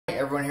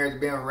everyone here at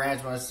the BMF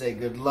Ranch want to say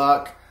good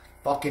luck.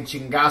 Fucking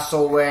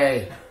chingazo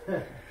way.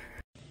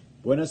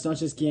 Buenas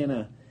noches,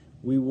 Kenia.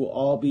 We will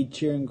all be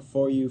cheering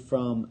for you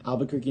from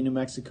Albuquerque, New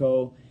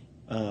Mexico.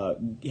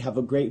 Have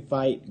a great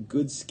fight,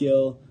 good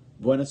skill.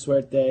 Buena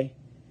suerte.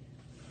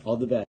 All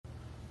the best.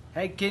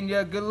 Hey,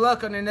 Kenia, good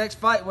luck on your next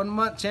fight. 1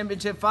 month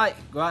championship fight.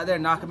 Go out there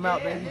and knock him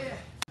out, baby.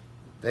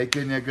 Hey,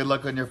 Kenia, good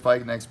luck on your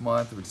fight next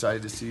month. I'm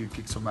excited to see you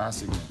kick some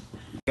ass again.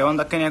 ¿Qué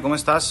onda, Kenia? ¿Cómo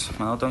estás?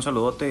 Mandándote un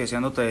saludote y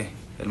deseándote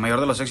el mayor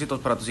de los éxitos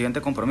para tu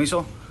siguiente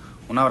compromiso.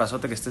 Un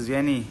abrazote, que estés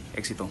bien y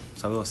éxito.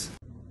 Saludos.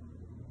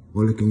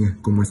 Hola, Kenia,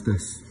 ¿cómo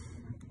estás?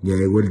 Ya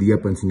llegó el día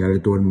para enseñarle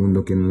a todo el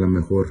mundo quién es la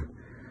mejor.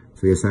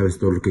 So ya sabes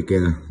todo lo que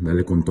queda.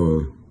 Dale con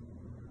todo.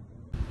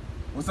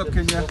 What's up,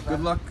 Kenia?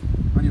 Good luck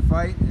on your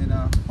fight and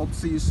hope to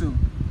see you soon.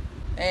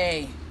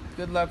 Hey,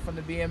 good luck from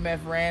the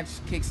BMF Ranch.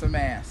 Kick some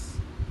ass.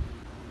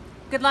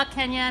 Good luck,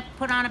 Kenia.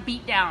 Put on a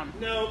beat down.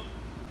 No.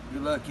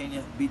 Good luck,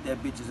 Kenia. Beat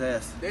that bitch's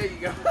ass. There you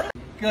go.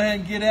 Go ahead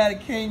and get at it,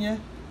 Kenia.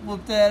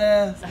 Whoop that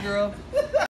ass, girl.